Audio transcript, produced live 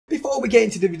Before we get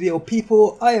into the video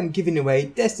people, I am giving away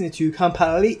Destiny 2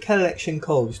 Compound Elite Collection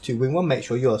codes. To win one, make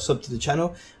sure you are subbed to the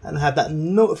channel and have that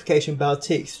notification bell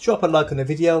ticked. Drop a like on the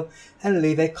video and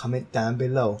leave a comment down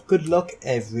below. Good luck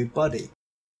everybody.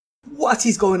 What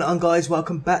is going on guys,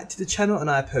 welcome back to the channel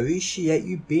and I appreciate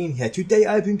you being here. Today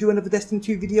I bring you another Destiny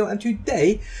 2 video and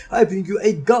today I bring you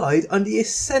a guide on the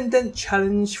Ascendant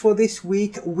challenge for this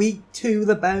week, week 2,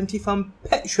 the bounty from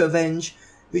Petra Revenge,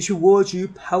 which rewards you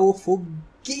powerful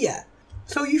gear.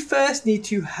 So you first need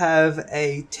to have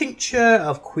a tincture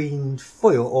of queen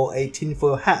foil, or a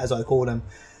tinfoil hat as I call them.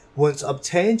 Once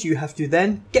obtained, you have to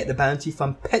then get the bounty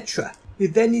from Petra. You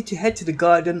then need to head to the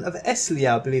Garden of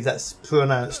Eslia, I believe that's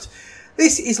pronounced.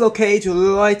 This is located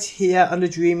right here on the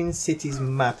Dreaming Cities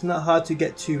map, not hard to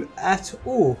get to at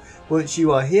all. Once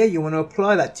you are here, you want to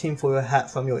apply that tinfoil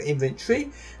hat from your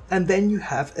inventory, and then you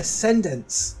have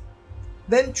Ascendants.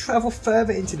 Then travel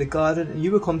further into the garden and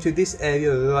you will come to this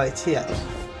area right here.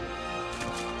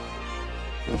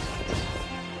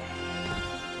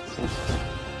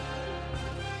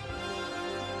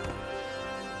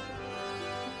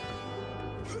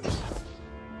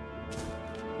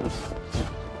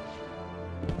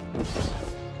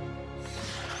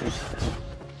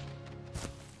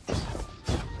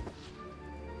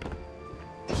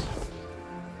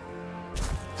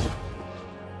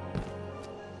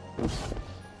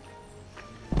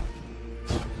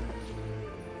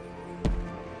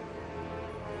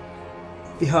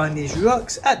 Behind these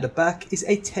rocks at the back is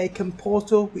a taken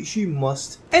portal which you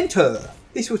must enter.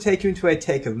 This will take you into a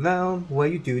taken realm where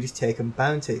you do this taken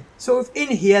bounty. So within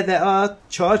here there are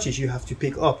charges you have to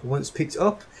pick up. Once picked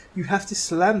up, you have to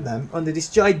slam them under this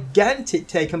gigantic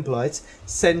taken blight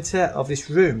center of this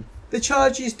room. The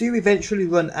charges do eventually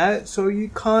run out, so you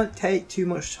can't take too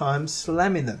much time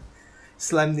slamming them.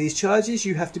 Slamming these charges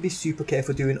you have to be super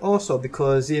careful doing also,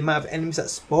 because the amount of enemies that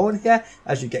spawn here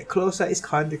as you get closer is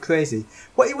kind of crazy.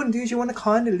 What you want to do is you want to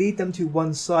kind of lead them to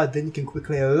one side, then you can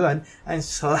quickly run and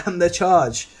slam the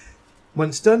charge.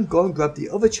 Once done, go and grab the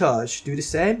other charge, do the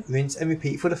same, rinse and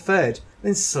repeat for the third,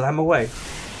 then slam away.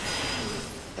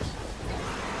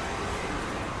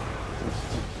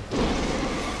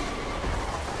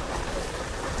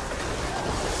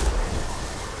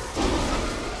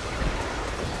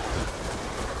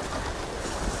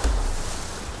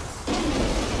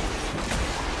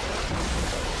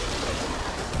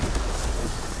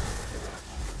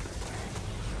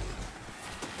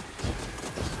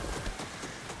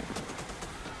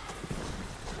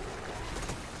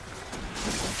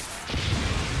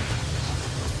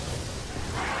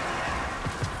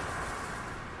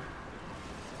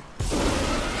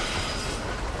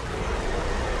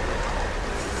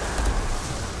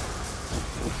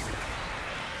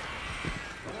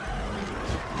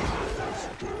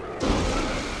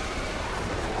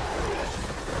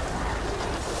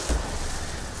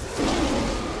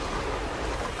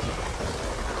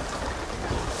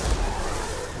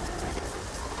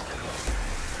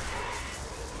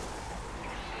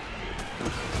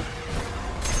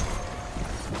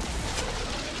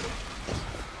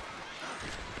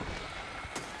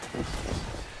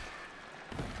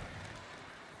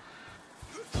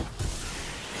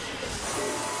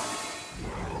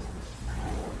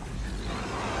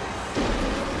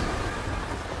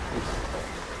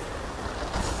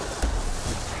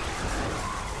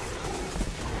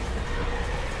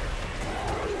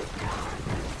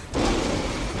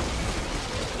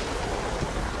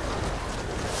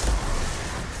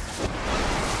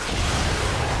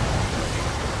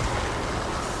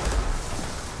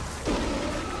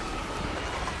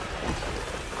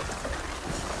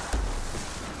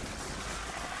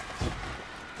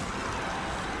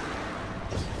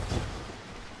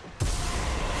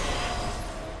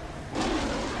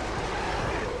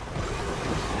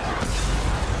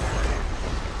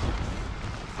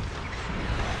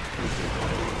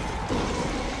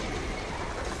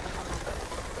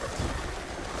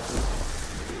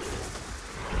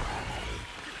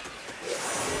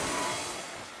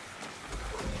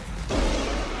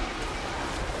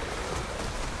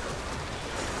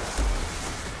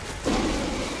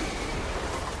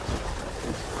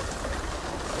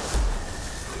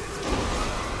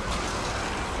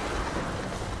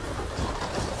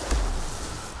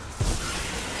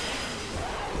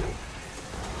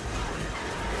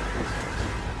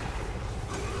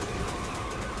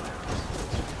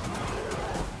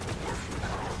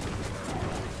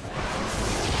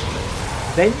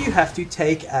 Then you have to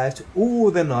take out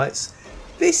all the knights.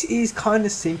 This is kind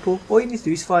of simple. All you need to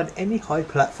do is find any high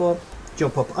platform,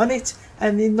 jump up on it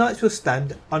and the knights will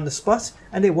stand on the spot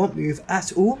and they won't move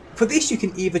at all. For this you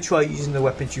can either try using the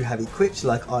weapons you have equipped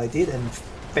like I did and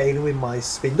failing with my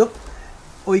spin up,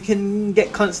 or you can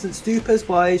get constant stupors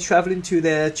by travelling to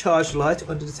their charged light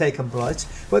under the taken blight,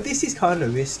 but this is kind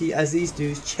of risky as these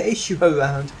dudes chase you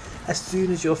around as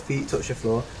soon as your feet touch the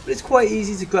floor, but it's quite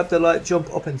easy to grab the light,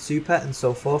 jump up and super and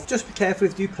so forth. Just be careful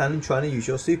if you plan on trying to use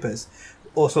your supers.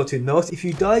 Also to note, if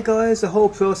you die guys, the whole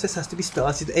process has to be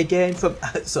started again from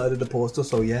outside of the portal,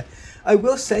 so yeah. I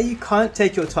will say you can't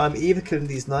take your time either killing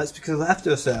these knights, because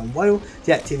after a certain while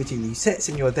the activity resets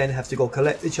and you'll then have to go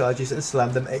collect the charges and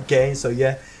slam them again, so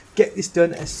yeah, get this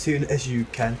done as soon as you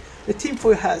can. The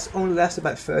tinfoil hats only last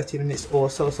about 30 minutes or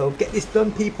so get this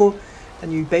done people,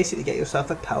 and you basically get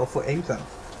yourself a powerful engram.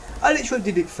 I literally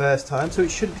did it first time, so it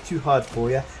shouldn't be too hard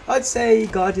for you. I'd say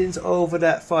Guardians over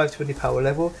that 520 power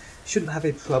level shouldn't have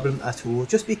a problem at all.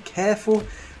 Just be careful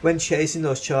when chasing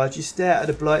those charges, stay out of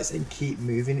the blights and keep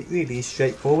moving. It really is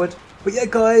straightforward. But yeah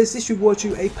guys, this rewards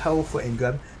you a powerful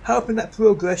engram, helping that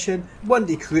progression one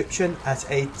decryption at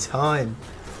a time.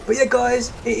 But yeah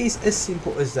guys, it is as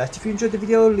simple as that. If you enjoyed the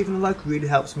video, leaving a like really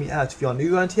helps me out. If you are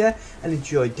new around here and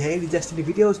enjoy daily Destiny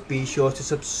videos, be sure to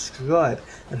subscribe.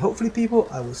 And hopefully people,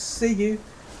 I will see you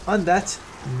on that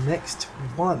next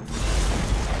one.